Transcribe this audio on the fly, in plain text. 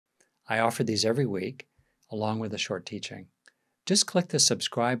I offer these every week, along with a short teaching. Just click the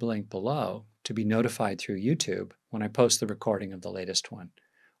subscribe link below to be notified through YouTube when I post the recording of the latest one.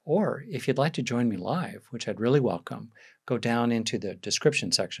 Or if you'd like to join me live, which I'd really welcome, go down into the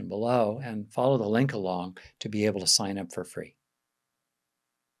description section below and follow the link along to be able to sign up for free.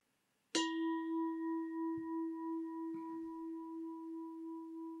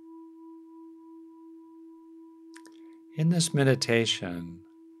 In this meditation,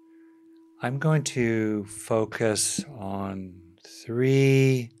 I'm going to focus on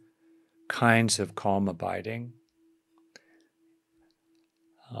 3 kinds of calm abiding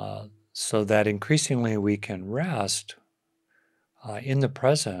so that increasingly we can rest in the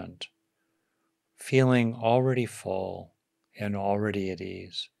present, feeling already full and already at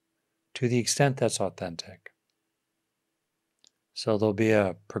ease, to the extent that's authentic. So there'll be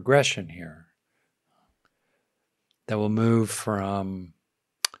a progression here that will move from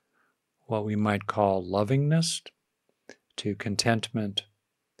what we might call lovingness to contentment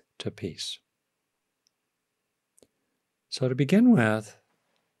to peace. So to begin with,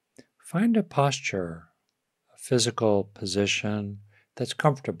 find a posture, a physical position that's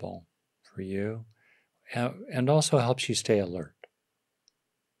comfortable for you and also helps you stay alert.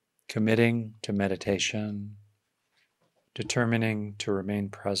 Committing to meditation, determining to remain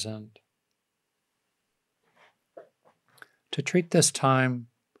present, to treat this time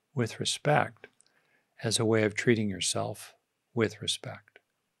with respect as a way of treating yourself with respect.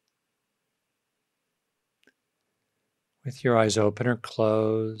 With your eyes open or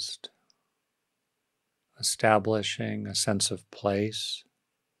closed, establishing a sense of place,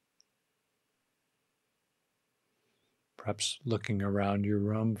 perhaps looking around your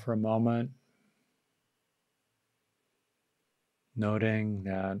room for a moment, noting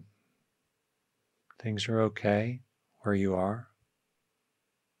that things are okay where you are.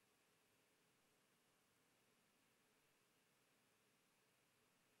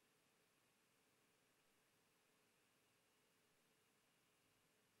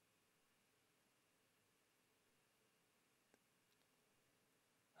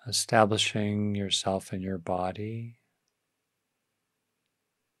 Establishing yourself in your body,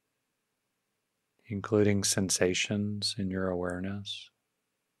 including sensations in your awareness.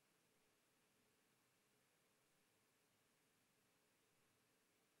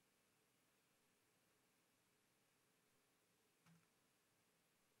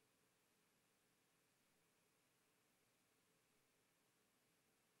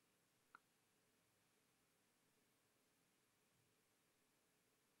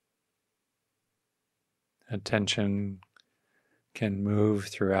 Attention can move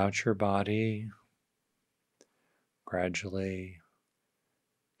throughout your body, gradually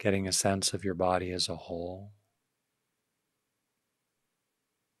getting a sense of your body as a whole.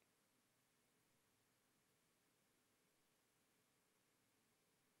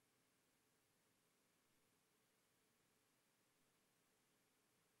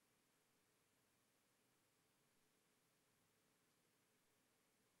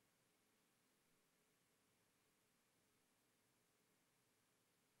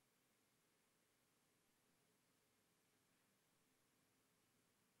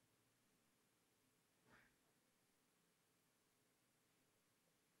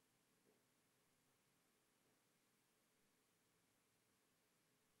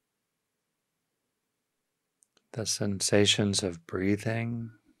 The sensations of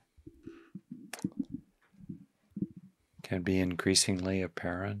breathing can be increasingly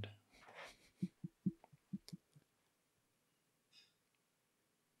apparent.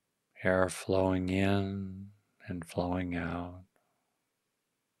 Air flowing in and flowing out.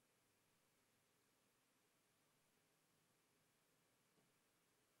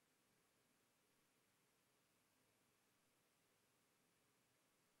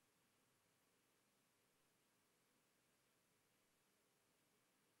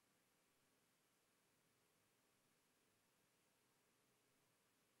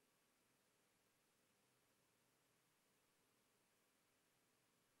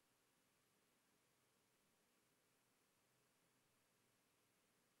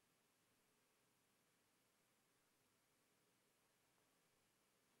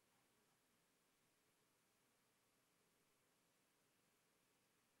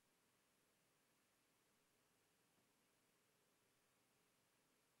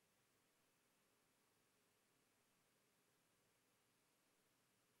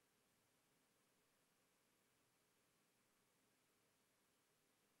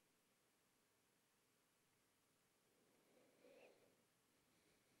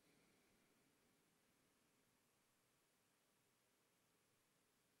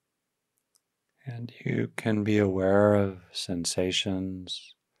 And you can be aware of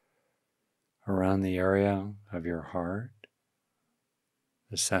sensations around the area of your heart,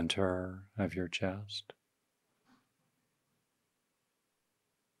 the center of your chest.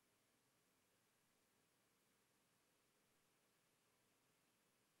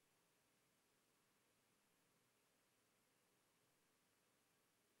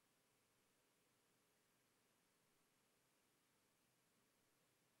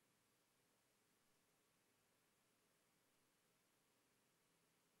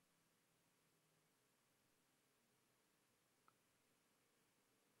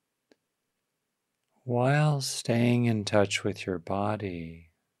 While staying in touch with your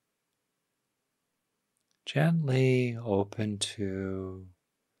body, gently open to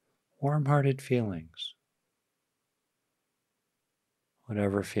warm-hearted feelings.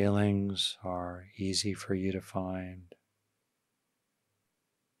 Whatever feelings are easy for you to find.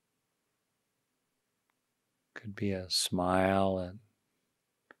 Could be a smile at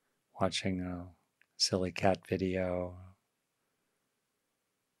watching a silly cat video,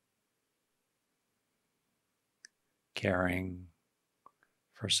 caring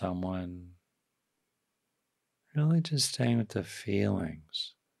for someone, really just staying with the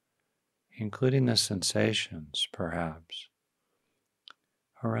feelings, including the sensations, perhaps,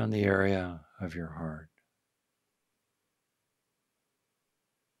 around the area of your heart.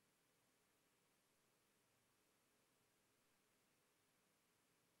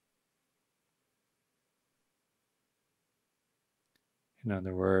 In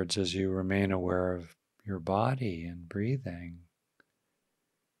other words, as you remain aware of your body and breathing,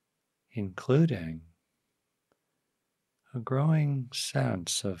 including a growing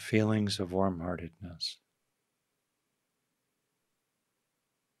sense of feelings of warm-heartedness.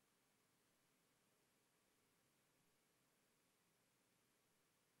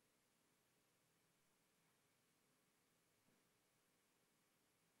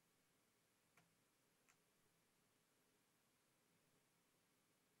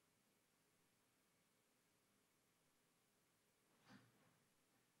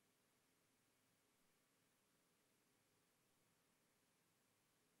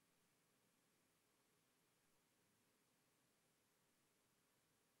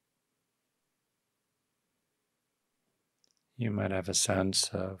 You might have a sense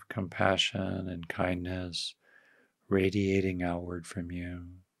of compassion and kindness radiating outward from you,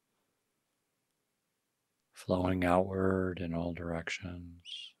 flowing outward in all directions,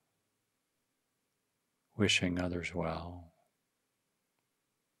 wishing others well.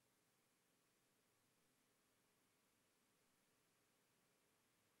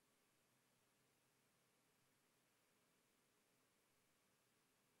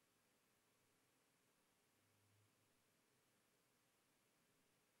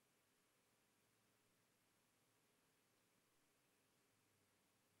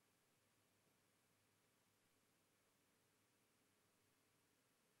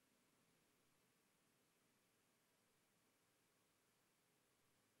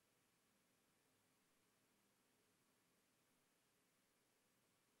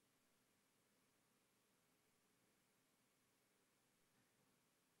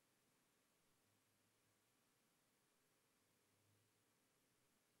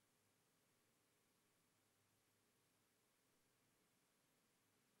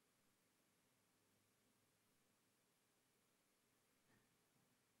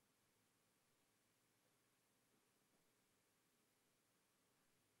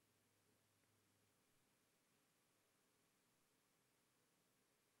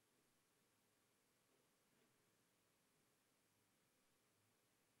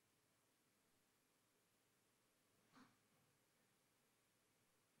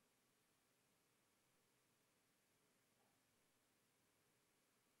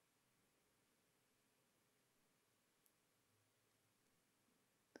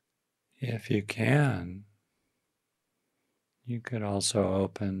 If you can, you could also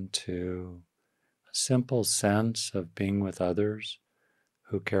open to a simple sense of being with others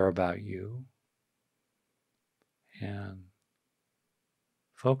who care about you and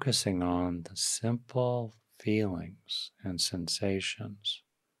focusing on the simple feelings and sensations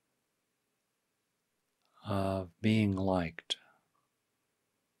of being liked,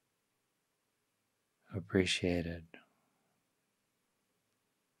 appreciated,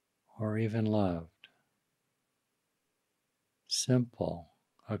 or even loved. Simple,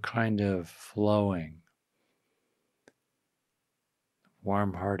 a kind of flowing,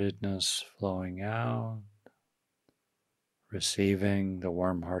 warm-heartedness flowing out, receiving the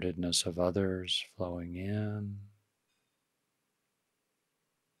warm-heartedness of others flowing in,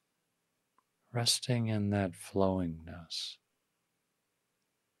 resting in that flowingness,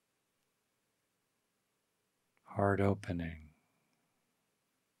 heart opening,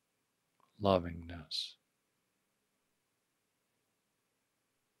 lovingness.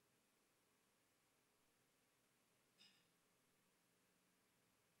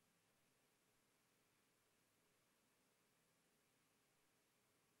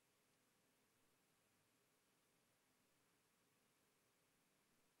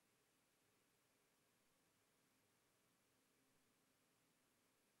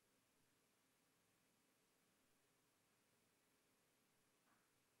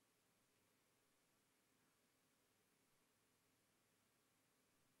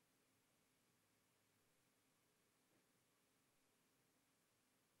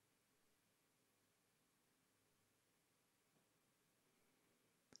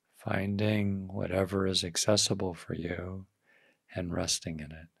 Finding whatever is accessible for you and resting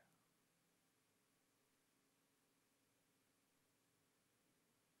in it.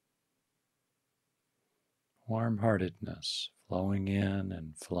 Warm-heartedness flowing in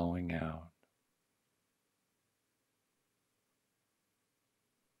and flowing out.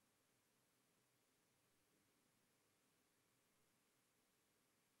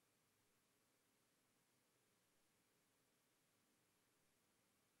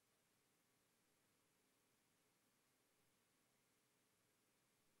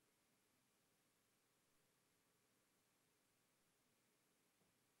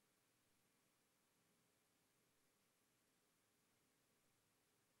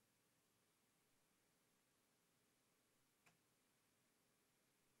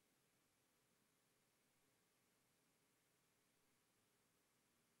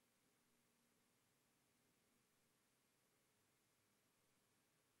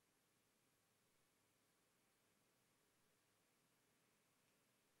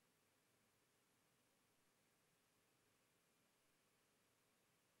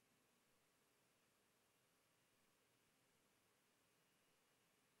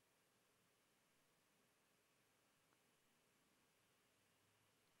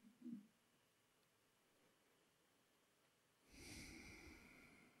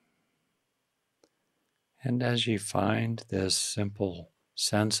 And as you find this simple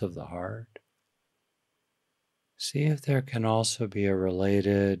sense of the heart, see if there can also be a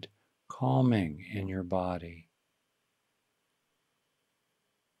related calming in your body.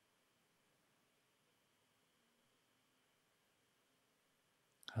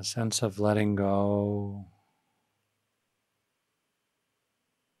 A sense of letting go,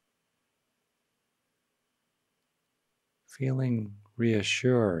 feeling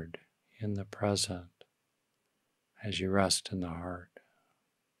reassured in the present as you rest in the heart.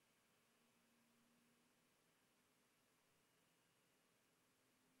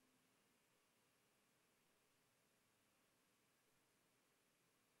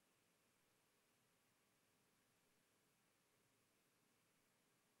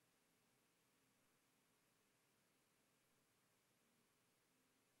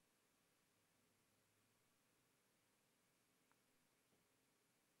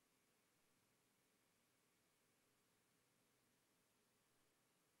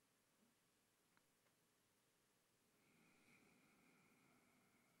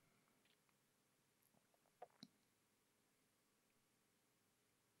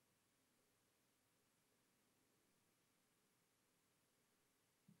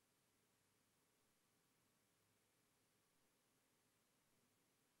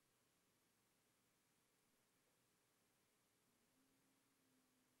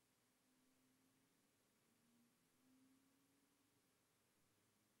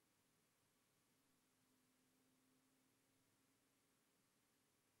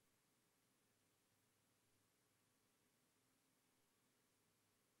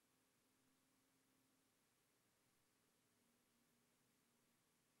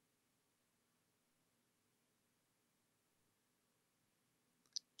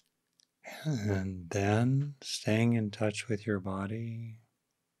 And then, staying in touch with your body,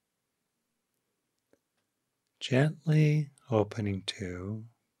 gently opening to,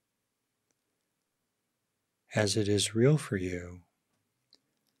 as it is real for you,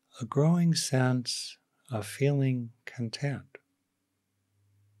 a growing sense of feeling content.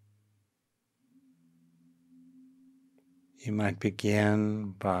 You might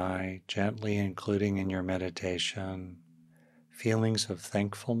begin by gently including in your meditation feelings of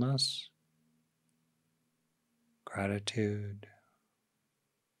thankfulness, gratitude,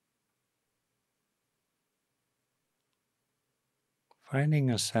 finding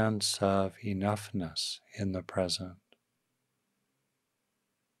a sense of enoughness in the present.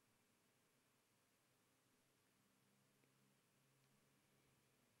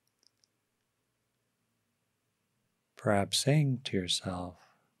 Perhaps saying to yourself,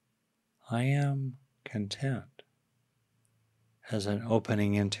 I am content, as an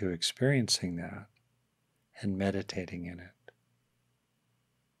opening into experiencing that and meditating in it.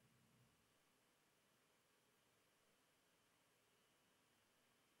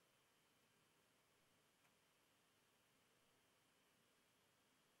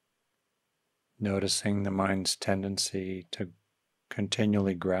 Noticing the mind's tendency to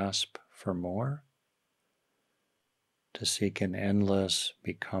continually grasp for more, to seek an endless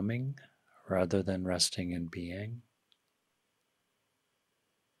becoming rather than resting in being.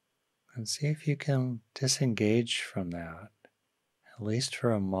 And see if you can disengage from that, at least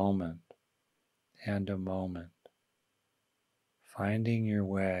for a moment and a moment, finding your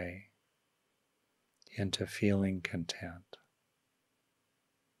way into feeling content.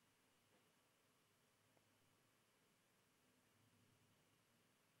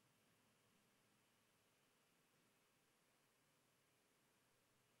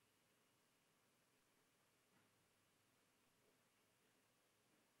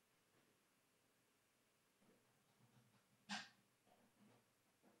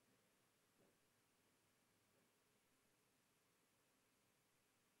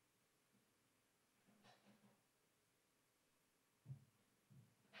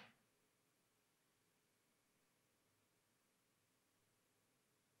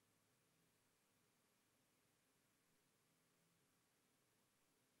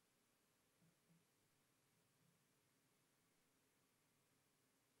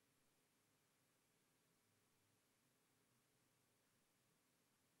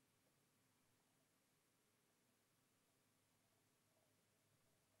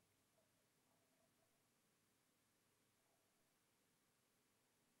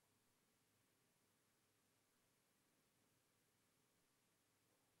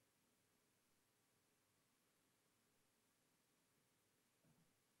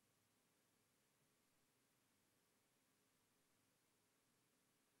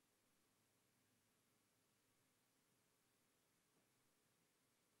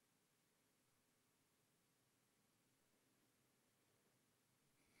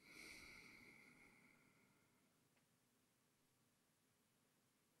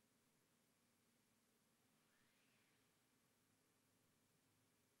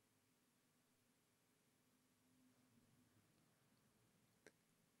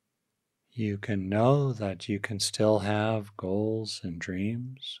 You can know that you can still have goals and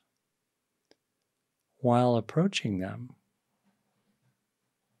dreams while approaching them,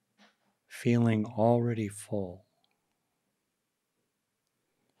 feeling already full,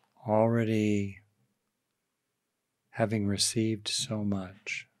 already having received so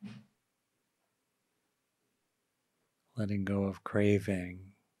much, letting go of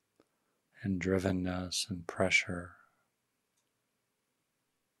craving and drivenness and pressure.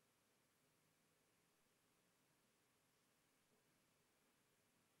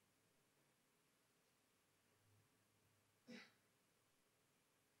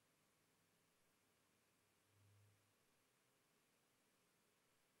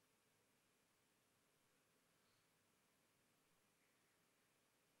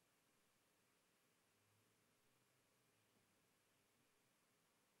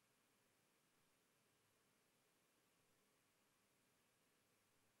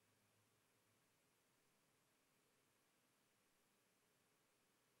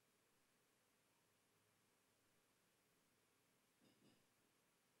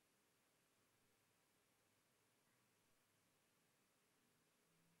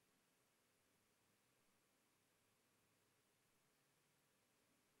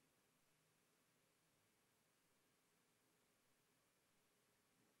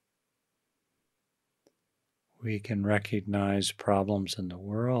 We can recognize problems in the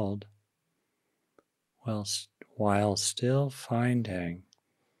world while still finding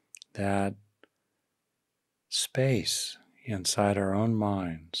that space inside our own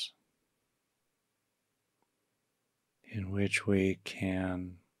minds in which we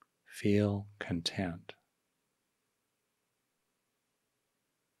can feel content.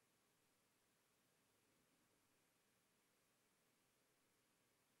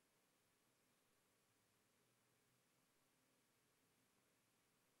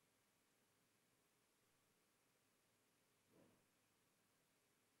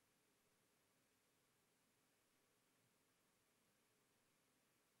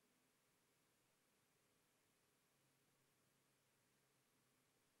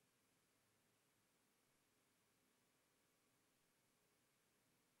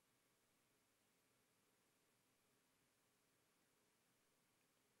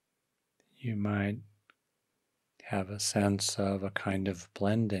 You might have a sense of a kind of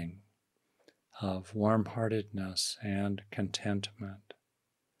blending of warm-heartedness and contentment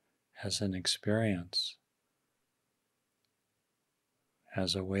as an experience,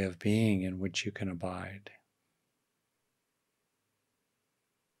 as a way of being in which you can abide.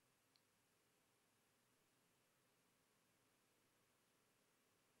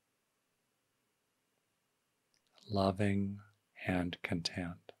 Loving and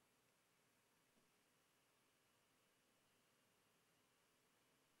content.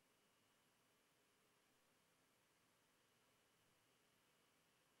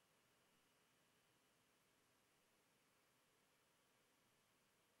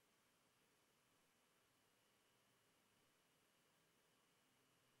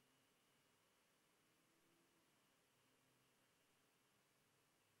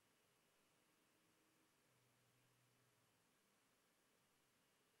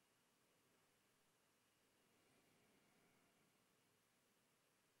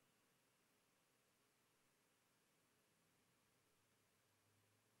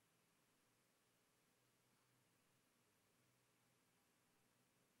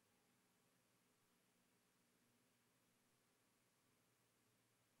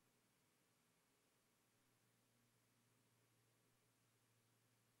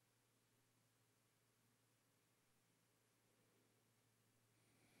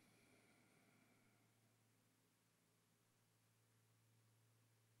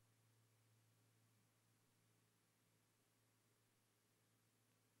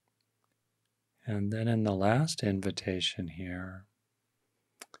 And then in the last invitation here,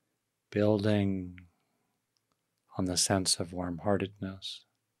 building on the sense of warm-heartedness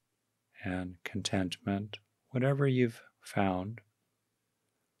and contentment, whatever you've found,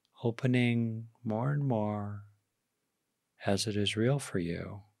 opening more and more as it is real for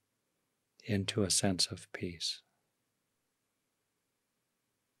you into a sense of peace.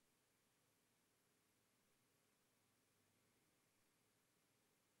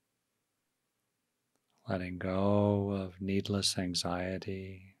 Letting go of needless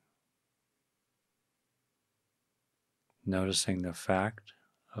anxiety, noticing the fact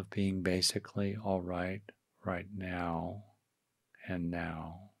of being basically all right now and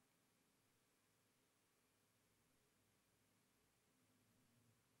now.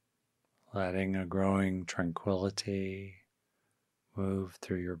 Letting a growing tranquility move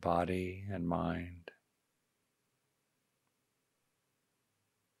through your body and mind.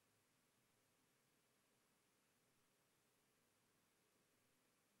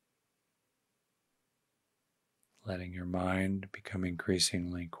 Letting your mind become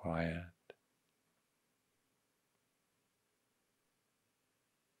increasingly quiet.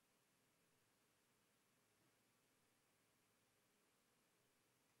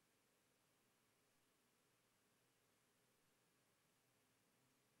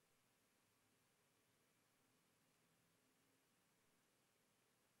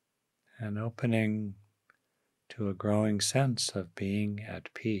 And opening to a growing sense of being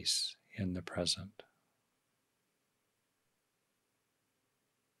at peace in the present.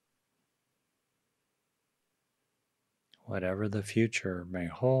 Whatever the future may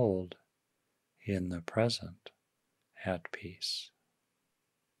hold, in the present, at peace.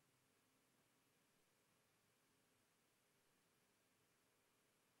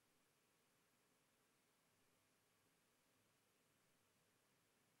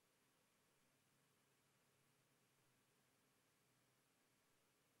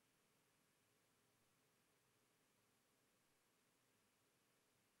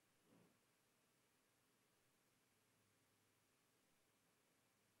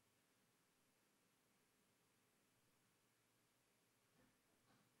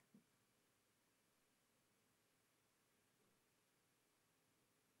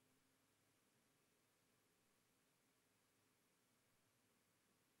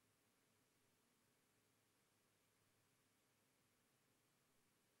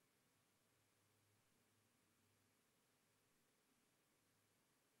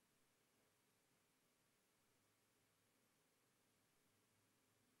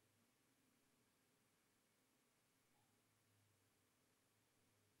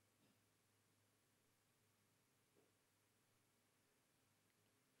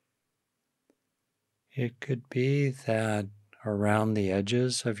 It could be that around the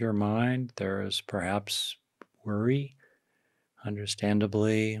edges of your mind there is perhaps worry,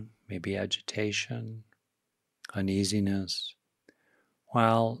 understandably, maybe agitation, uneasiness,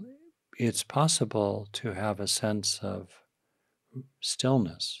 while it's possible to have a sense of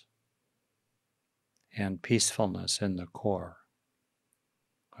stillness and peacefulness in the core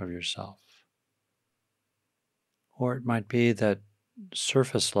of yourself. Or it might be that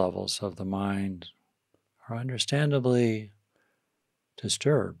surface levels of the mind are understandably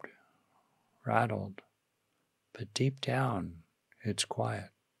disturbed, rattled, but deep down it's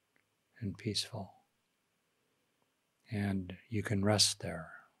quiet and peaceful, and you can rest there.